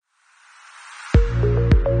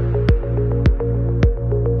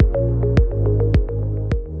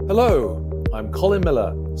Hello, I'm Colin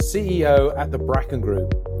Miller, CEO at the Bracken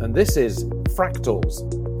Group, and this is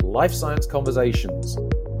Fractals, Life Science Conversations.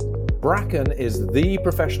 Bracken is the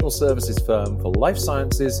professional services firm for life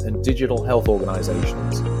sciences and digital health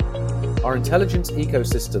organizations. Our intelligence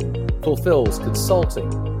ecosystem fulfills consulting,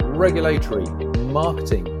 regulatory,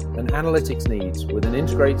 marketing, and analytics needs with an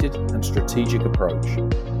integrated and strategic approach.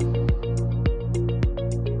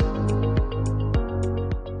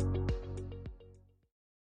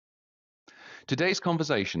 Today's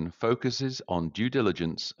conversation focuses on due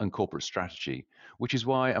diligence and corporate strategy, which is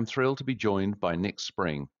why I'm thrilled to be joined by Nick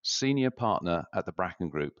Spring, Senior Partner at the Bracken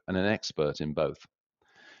Group and an expert in both.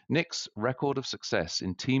 Nick's record of success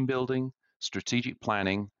in team building, strategic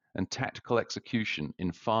planning, and tactical execution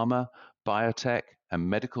in pharma, biotech, and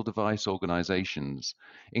medical device organizations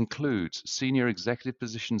includes senior executive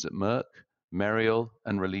positions at Merck, Merial,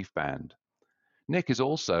 and Relief Band. Nick is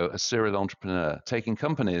also a serial entrepreneur, taking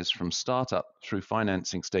companies from startup through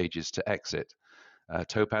financing stages to exit.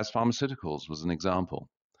 Topaz Pharmaceuticals was an example.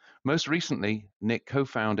 Most recently, Nick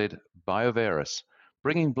co-founded Biovirus,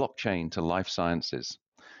 bringing blockchain to life sciences.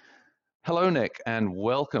 Hello, Nick, and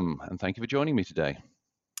welcome, and thank you for joining me today.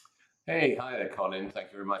 Hey, hi there, Colin. Thank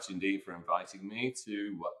you very much indeed for inviting me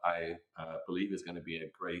to what I believe is going to be a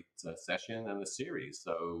great session and a series.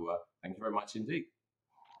 So thank you very much indeed.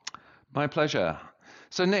 My pleasure.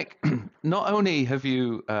 So, Nick, not only have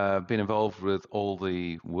you been involved with all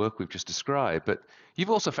the work we've just described, but you've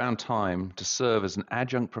also found time to serve as an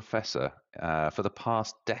adjunct professor for the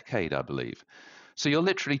past decade, I believe. So you're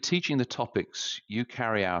literally teaching the topics you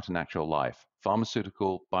carry out in actual life: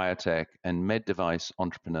 pharmaceutical, biotech, and med device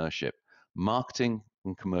entrepreneurship, marketing,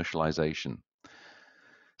 and commercialization.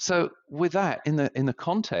 So with that, in the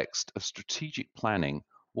context of strategic planning,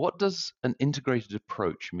 what does an integrated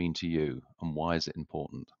approach mean to you, and why is it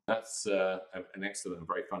important? That's an excellent and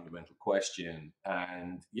very fundamental question.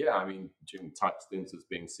 And yeah, I mean, during type stints as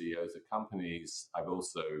being CEOs of companies, I've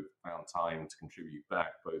also found time to contribute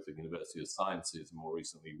back both at University of Sciences and more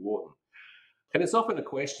recently Wharton. And it's often a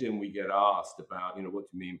question we get asked about, what do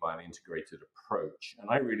you mean by an integrated approach? And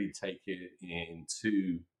I really take it in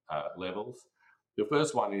two levels. The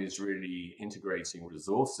first one is really integrating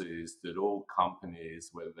resources that all companies,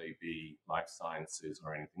 whether they be life sciences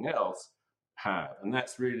or anything else, have. And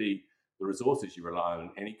that's really the resources you rely on in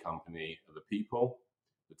any company are the people,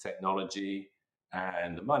 the technology,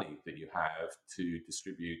 and the money that you have to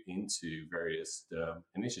distribute into various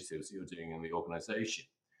initiatives that you're doing in the organization.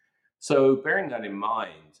 So bearing that in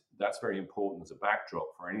mind, that's very important as a backdrop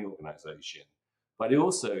for any organization. But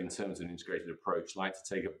also, in terms of an integrated approach, I like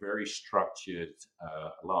to take a very structured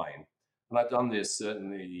line. And I've done this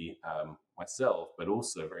certainly myself, but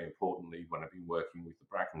also very importantly when I've been working with the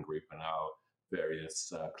Bracken Group and our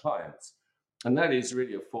various clients. And that is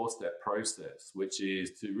really a four-step process, which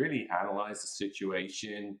is to really analyze the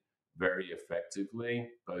situation very effectively,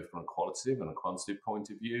 both from a qualitative and a quantitative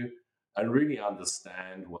point of view, and really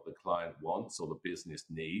understand what the client wants or the business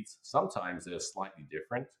needs. Sometimes they're slightly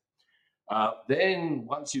different. Then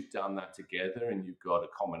once you've done that together and you've got a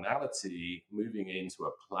commonality, moving into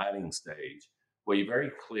a planning stage where you very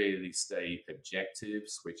clearly state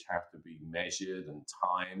objectives which have to be measured and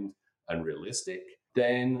timed and realistic.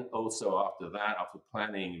 Then also after that, after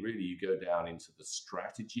planning, really you go down into the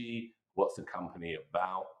strategy, what's the company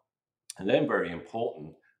about, and then very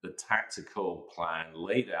important, the tactical plan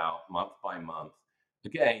laid out month by month,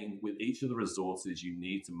 again, with each of the resources you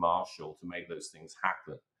need to marshal to make those things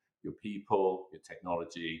happen: your people, your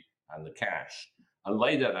technology, and the cash, and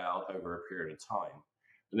lay that out over a period of time.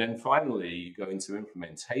 And then finally, you go into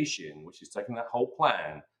implementation, which is taking that whole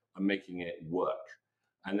plan and making it work.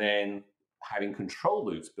 And then having control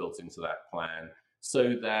loops built into that plan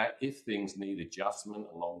so that if things need adjustment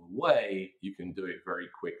along the way, you can do it very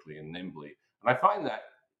quickly and nimbly. And I find that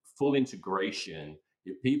full integration,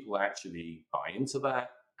 if people actually buy into that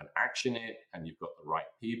and action it, and you've got the right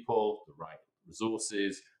people, the right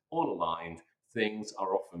resources, all aligned, things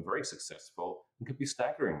are often very successful and can be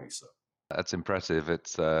staggeringly so. That's impressive.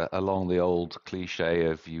 It's along the old cliche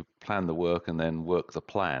of you plan the work and then work the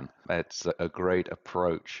plan. It's a great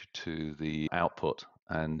approach to the output,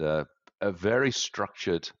 and a very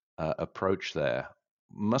structured approach there.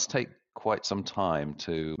 Must take quite some time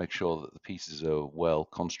to make sure that the pieces are well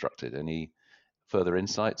constructed. Any further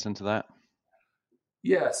insights into that?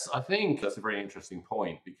 Yes, I think that's a very interesting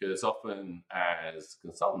point because often as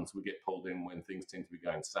consultants, we get pulled in when things tend to be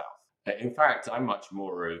going south. In fact, I'm much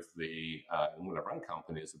more of when I run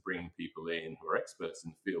companies, of bringing people in who are experts in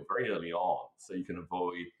the field very early on so you can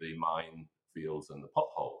avoid the minefields and the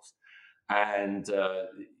potholes. And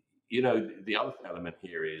the other element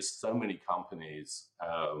here is so many companies,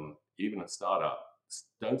 even at startup,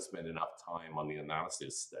 don't spend enough time on the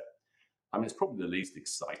analysis step. I mean, it's probably the least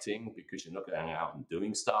exciting because you're not going out and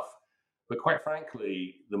doing stuff. But quite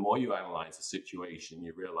frankly, the more you analyze a situation,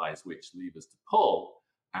 you realize which levers to pull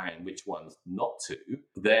and which ones not to,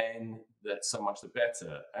 then that's so much the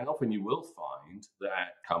better. And often you will find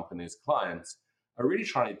that companies, clients are really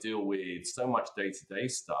trying to deal with so much day-to-day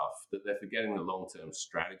stuff that they're forgetting the long-term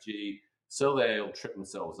strategy. So they'll trip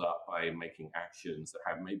themselves up by making actions that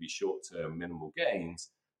have maybe short-term minimal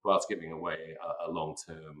gains whilst giving away a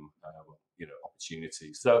long-term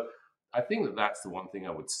opportunity. So I think that that's the one thing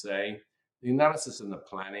I would say. The analysis and the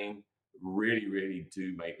planning really, really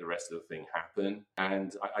do make the rest of the thing happen.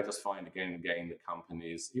 And I just find again and again that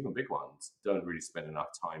companies, even big ones, don't really spend enough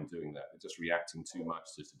time doing that. They're just reacting too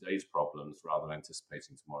much to today's problems rather than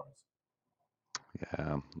anticipating tomorrow's.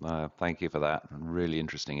 Yeah, thank you for that. Really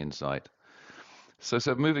interesting insight. So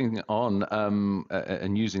moving on,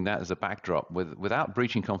 and using that as a backdrop, without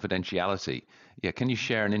breaching confidentiality, can you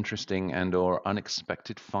share an interesting and/or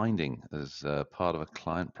unexpected finding as part of a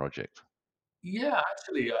client project? Yeah,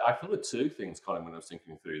 actually, I thought of two things, Colin, when I was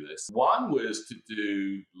thinking through this. One was to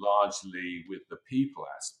do largely with the people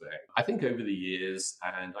aspect. I think over the years,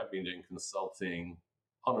 and I've been doing consulting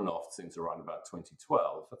on and off since around about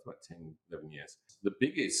 2012, that's about 10, 11 years. The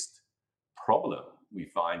biggest problem we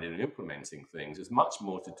find in implementing things is much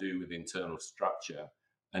more to do with internal structure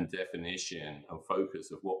and definition and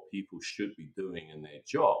focus of what people should be doing in their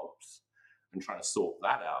jobs and trying to sort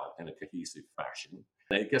that out in a cohesive fashion.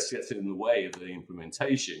 And it gets in the way of the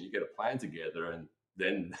implementation. You get a plan together, and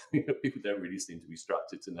then people don't really seem to be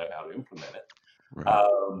structured to know how to implement it. Right.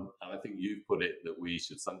 And I think you've put it that we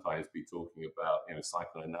should sometimes be talking about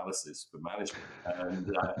psychoanalysis for management, and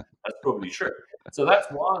that's probably true. So that's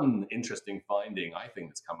one interesting finding I think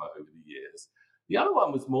that's come out over the years. The other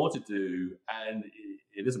one was more to do, and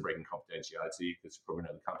it isn't breaking confidentiality because you probably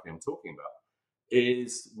know the company I'm talking about,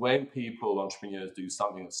 is when people, entrepreneurs, do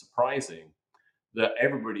something that's surprising that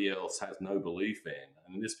everybody else has no belief in.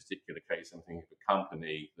 And in this particular case, I'm thinking of a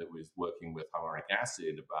company that was working with hyaluronic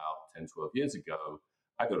acid about 10, 12 years ago.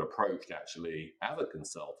 I got approached actually as a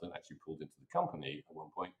consultant, actually pulled into the company at one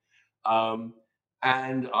point.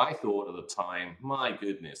 And I thought at the time, my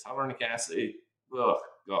goodness, hyaluronic acid, oh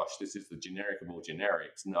gosh, this is the generic of all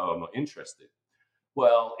generics. No, I'm not interested.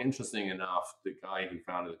 Well, interesting enough, the guy who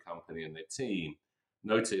founded the company and their team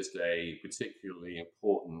noticed a particularly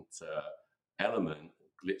important element,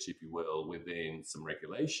 glitch, if you will, within some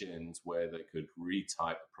regulations where they could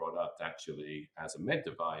retype the product actually as a med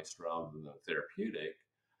device rather than a therapeutic.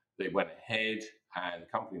 They went ahead, and the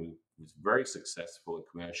company was very successful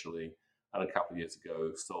commercially, and a couple of years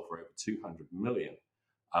ago sold for over 200 million,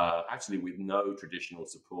 actually with no traditional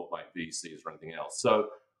support like VCs or anything else. So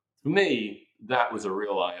for me, that was a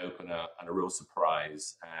real eye-opener and a real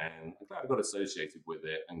surprise, and I'm glad I got associated with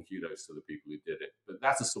it, and kudos to the people who did it. But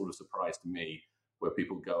that's a sort of surprise to me, where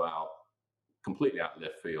people go out completely out of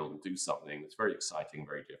left field and do something that's very exciting,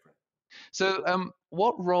 very different. So,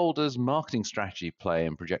 what role does marketing strategy play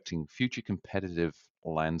in projecting future competitive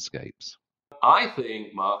landscapes? I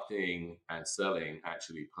think marketing and selling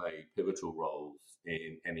actually play pivotal roles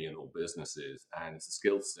in any and all businesses, and it's a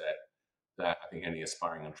skill set that I think any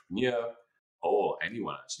aspiring entrepreneur or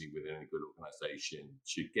anyone actually within a good organization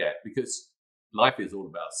should get, because life is all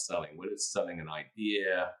about selling. Whether it's selling an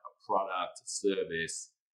idea, a product, a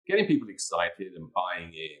service, getting people excited and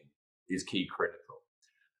buying in is key critical.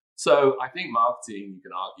 So I think marketing, you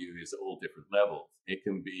can argue, is at all different levels. It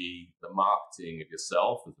can be the marketing of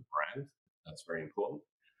yourself as a brand. That's very important.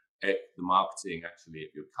 The marketing actually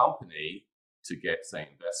of your company to get, say,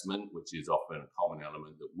 investment, which is often a common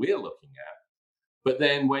element that we're looking at. But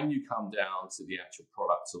then when you come down to the actual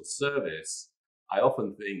products or service, I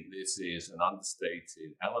often think this is an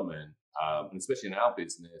understated element, and especially in our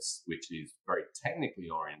business, which is very technically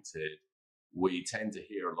oriented. We tend to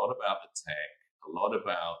hear a lot about the tech, a lot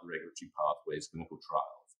about regulatory pathways, clinical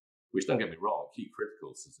trials, which, don't get me wrong, are key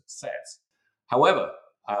critical to success. However,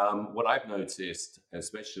 what I've noticed,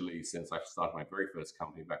 especially since I started my very first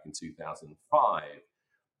company back in 2005,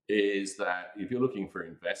 is that if you're looking for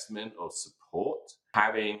investment or support,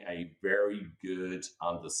 having a very good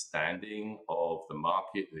understanding of the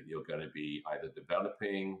market that you're going to be either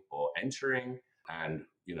developing or entering, and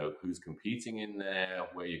who's competing in there,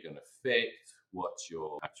 where you're going to fit, what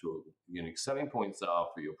your actual unique selling points are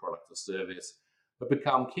for your product or service, have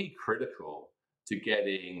become key critical to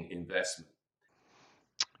getting investment.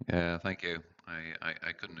 Yeah, thank you.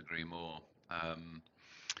 I couldn't agree more.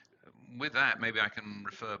 with that, maybe I can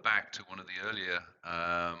refer back to one of the earlier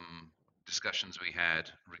discussions we had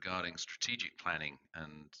regarding strategic planning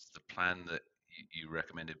and the plan that you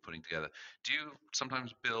recommended putting together. Do you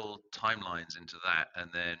sometimes build timelines into that and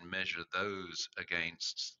then measure those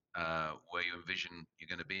against where you envision you're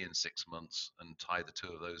going to be in 6 months and tie the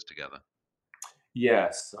two of those together?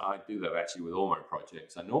 Yes, I do that actually with all my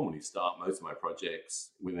projects. I normally start most of my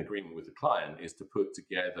projects with an agreement with the client is to put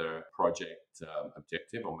together a project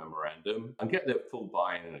objective or memorandum and get their full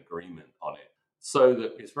buy-in and agreement on it so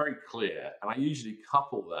that it's very clear. And I usually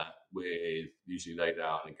couple that with usually laid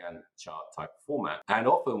out in a Gantt chart type format. And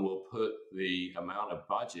often we'll put the amount of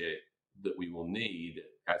budget that we will need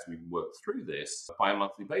as we work through this by a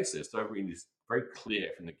monthly basis. So everything is very clear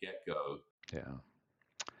from the get-go. Yeah.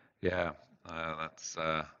 Yeah, that's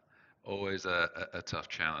always a tough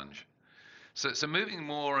challenge. So moving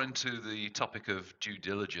more into the topic of due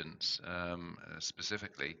diligence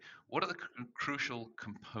specifically, what are the crucial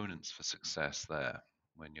components for success there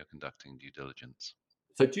when you're conducting due diligence?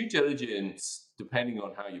 So due diligence, depending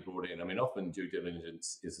on how you brought it in, I mean, often due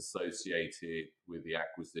diligence is associated with the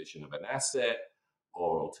acquisition of an asset,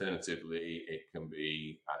 or alternatively, it can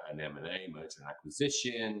be an M&A, merger and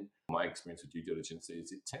acquisition. My experience with due diligence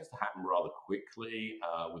is it tends to happen rather quickly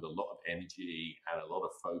with a lot of energy and a lot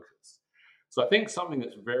of focus. So I think something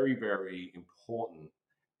that's very, very important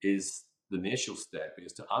is the initial step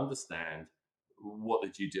is to understand what the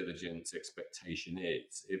due diligence expectation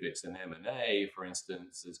is. If it's an M&A, for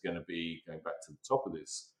instance, is going to be, going back to the top of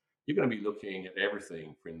this, you're going to be looking at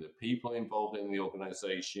everything from the people involved in the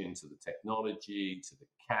organization to the technology to the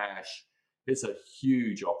cash. It's a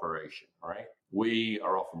huge operation, right? We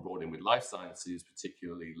are often brought in with life sciences,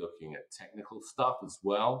 particularly looking at technical stuff as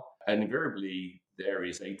well. And invariably, there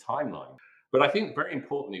is a timeline. But I think very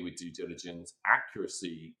importantly with due diligence,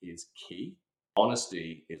 accuracy is key.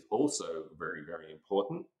 Honesty is also very, very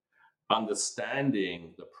important.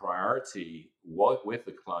 Understanding the priority with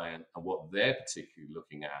the client and what they're particularly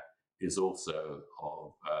looking at is also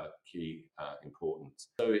of key importance.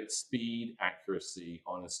 So it's speed, accuracy,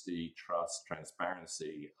 honesty, trust,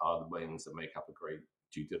 transparency are the things that make up a great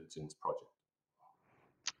due diligence project.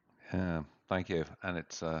 Yeah, thank you. And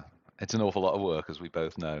it's an awful lot of work, as we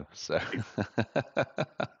both know. So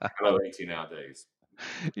Hello, 18-hour days.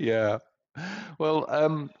 yeah.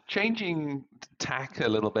 Well, changing tack a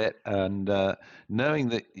little bit and knowing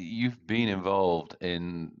that you've been involved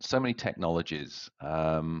in so many technologies,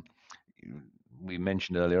 we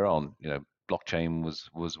mentioned earlier on, blockchain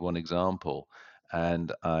was one example,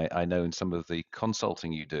 and I know in some of the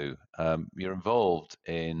consulting you do, you're involved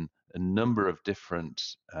in a number of different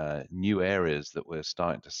new areas that we're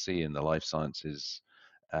starting to see in the life sciences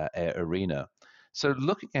arena. So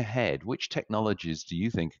looking ahead, which technologies do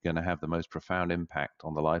you think are going to have the most profound impact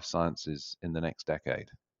on the life sciences in the next decade?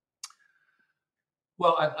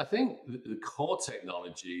 Well, I think the core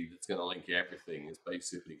technology that's going to link everything is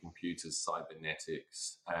basically computers,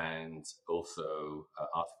 cybernetics, and also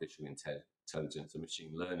artificial intelligence and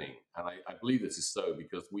machine learning. And I believe this is so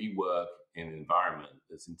because we work in an environment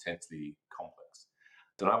that's intensely complex.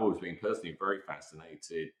 And I've always been personally very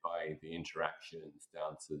fascinated by the interactions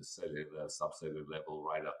down to the cellular, subcellular level,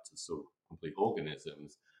 right up to sort of complete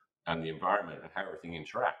organisms and the environment and how everything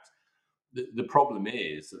interacts. The problem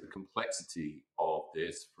is that the complexity of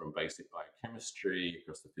this, from basic biochemistry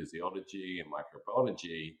across the physiology and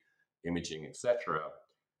microbiology, imaging, etc.,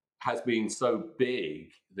 has been so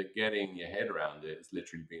big that getting your head around it has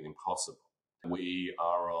literally been impossible. We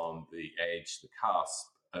are on the edge, the cusp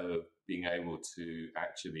of being able to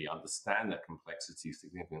actually understand that complexity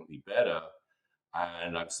significantly better.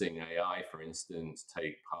 And I'm seeing AI, for instance,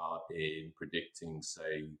 take part in predicting,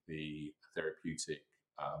 say, the therapeutic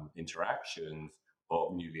interactions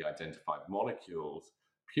of newly identified molecules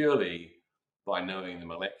purely by knowing the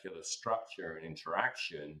molecular structure and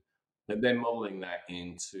interaction, and then modeling that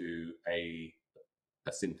into a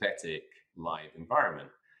synthetic live environment.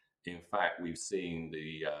 In fact, we've seen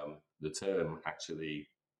the term actually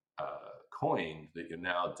coined that you're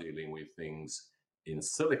now dealing with things in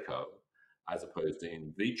silico as opposed to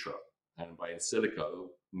in vitro. And by in silico,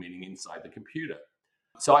 meaning inside the computer.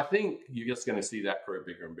 So I think you're just going to see that grow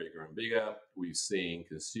bigger and bigger and bigger. We've seen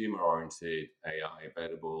consumer-oriented AI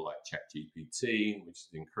available like ChatGPT, which is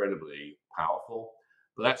incredibly powerful.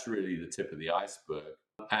 But that's really the tip of the iceberg.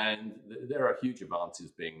 And there are huge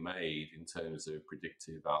advances being made in terms of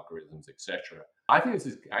predictive algorithms, etc. I think this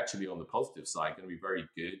is actually on the positive side going to be very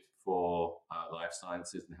good for life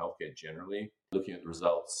sciences and healthcare generally, looking at the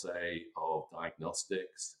results, say, of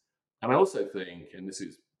diagnostics. And I also think, and this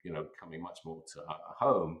is coming much more to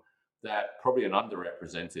home, that probably an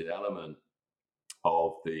underrepresented element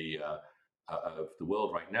of the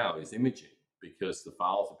world right now is imaging, because the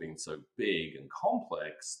files have been so big and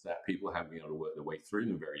complex that people haven't been able to work their way through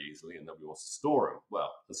them very easily, and nobody wants to store them.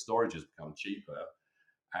 Well, the storage has become cheaper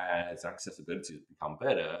as accessibility has become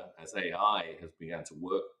better, as AI has begun to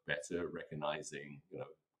work better, recognizing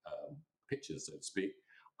pictures, so to speak.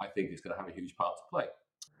 I think it's going to have a huge part to play.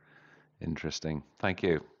 Interesting. Thank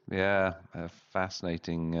you. Yeah, a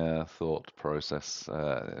fascinating thought process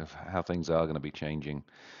of how things are going to be changing.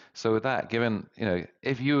 So with that, given,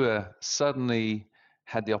 if you suddenly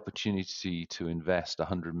had the opportunity to invest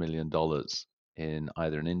 $100 million in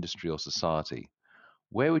either an industry or society,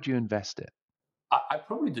 where would you invest it? I'd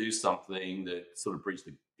probably do something that sort of bridged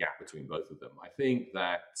the gap between both of them. I think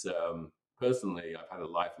that personally, I've had a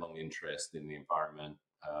lifelong interest in the environment,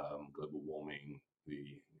 global warming,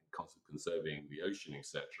 the concept of conserving the ocean,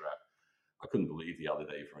 etc. I couldn't believe the other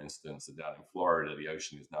day, for instance, that down in Florida, the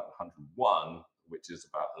ocean is now 101, which is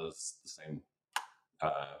about the same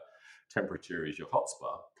temperature as your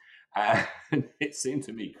hotspot. And it seemed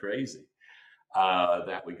to me crazy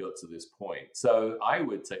that we got to this point. So I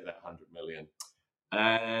would take that 100 million,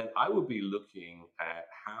 and I would be looking at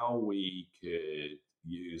how we could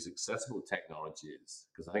use accessible technologies,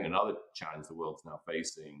 because I think another challenge the world's now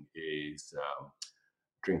facing is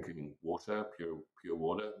drinking water, pure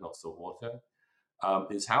water, not salt water,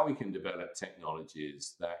 is how we can develop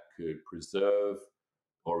technologies that could preserve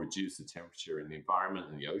or reduce the temperature in the environment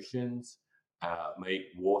and the oceans, make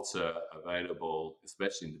water available,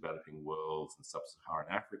 especially in developing worlds and sub-Saharan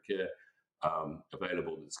Africa,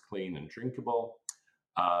 available that's clean and drinkable.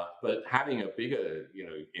 But having a bigger,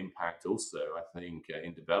 impact also, I think,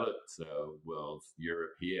 in developed worlds,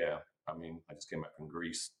 Europe here. I mean, I just came back from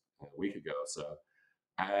Greece a week ago or so,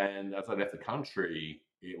 and as I left the country,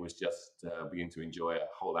 it was just beginning to enjoy a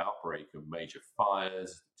whole outbreak of major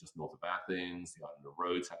fires just north of Athens. The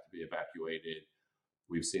roads had to be evacuated.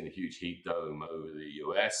 We've seen a huge heat dome over the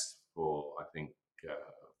US for, I think,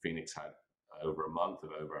 Phoenix had over a month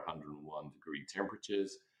of over 101-degree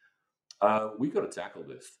temperatures. We've got to tackle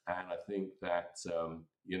this. And I think that,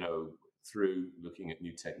 through looking at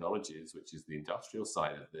new technologies, which is the industrial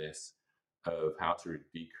side of this, of how to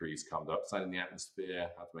decrease carbon dioxide in the atmosphere,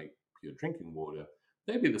 how to make pure drinking water,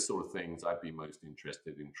 they'd be the sort of things I'd be most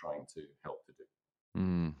interested in trying to help to do.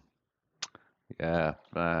 Mm.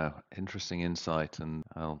 Yeah, interesting insight, and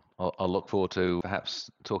I'll look forward to perhaps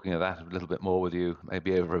talking of that a little bit more with you,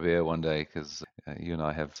 maybe over a beer one day, because you and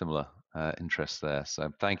I have similar interests there.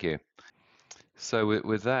 So thank you. So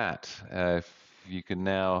with that, if you can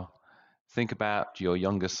now think about your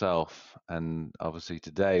younger self, and obviously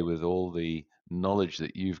today with all the knowledge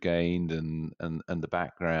that you've gained and the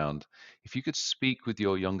background, if you could speak with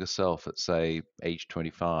your younger self at, say, age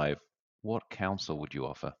 25, what counsel would you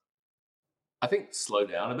offer? I think slow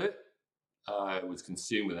down a bit. I was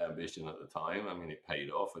consumed with ambition at the time. I mean, it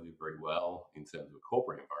paid off. I did very well in terms of a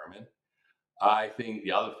corporate environment. I think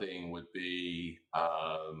the other thing would be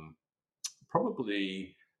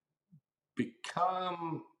probably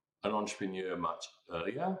become an entrepreneur much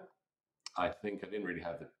earlier. I think I didn't really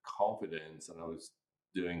have the confidence, and I was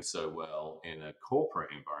doing so well in a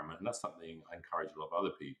corporate environment. And that's something I encourage a lot of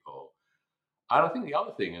other people. And I think the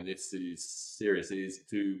other thing, and this is serious, is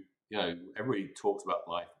to, everybody talks about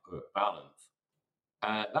life balance.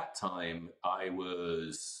 At that time, I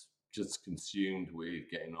was just consumed with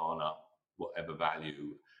getting on up whatever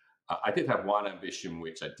value. I did have one ambition,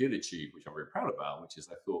 which I did achieve, which I'm very proud about, which is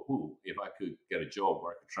I thought, if I could get a job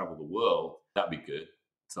where I could travel the world, that'd be good.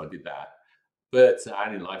 So I did that. But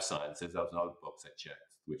and in life sciences, that was another box I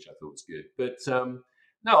checked, which I thought was good. But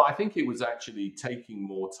no, I think it was actually taking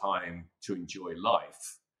more time to enjoy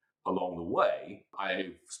life along the way.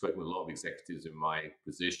 I've spoken with a lot of executives in my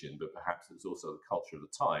position, but perhaps it's also the culture of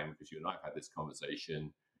the time, because you and I have had this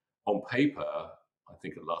conversation. On paper, I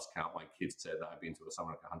think at last count, my kids said that I've been to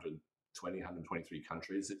something like 120, 123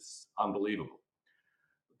 countries. It's unbelievable.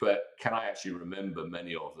 But can I actually remember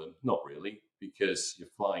many of them? Not really, because you're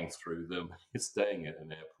flying through them, you're staying at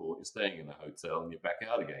an airport, you're staying in a hotel, and you're back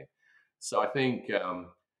out again. So I think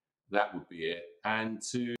that would be it. And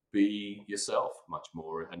to be yourself much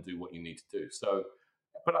more and do what you need to do. So,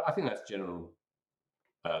 but I think that's general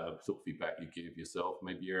sort of feedback you give yourself,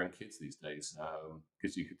 maybe your own kids these days,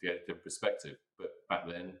 because you could get a different perspective. But back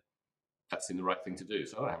then, that seemed the right thing to do.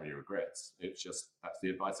 So I don't have any regrets. It's just that's the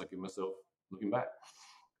advice I give myself looking back.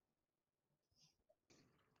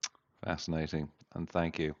 Fascinating, and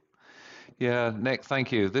thank you. Yeah, Nick,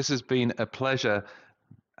 thank you. This has been a pleasure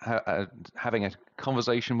having a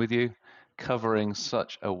conversation with you, covering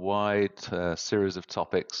such a wide series of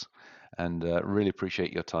topics, and really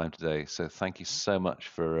appreciate your time today. So thank you so much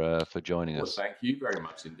for joining us. Well, thank you very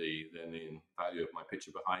much indeed. And in value of my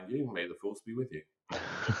picture behind you, may the force be with you.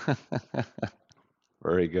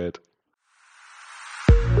 Very good.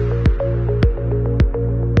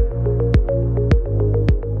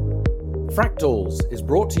 Fractals is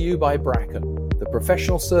brought to you by Bracken, the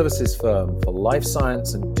professional services firm for life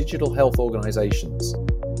science and digital health organizations.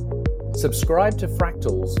 Subscribe to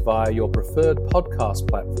Fractals via your preferred podcast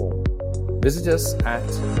platform. Visit us at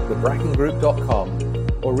thebrackengroup.com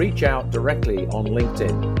or reach out directly on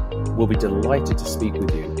LinkedIn. We'll be delighted to speak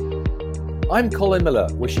with you. I'm Colin Miller,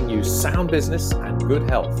 wishing you sound business and good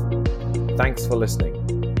health. Thanks for listening.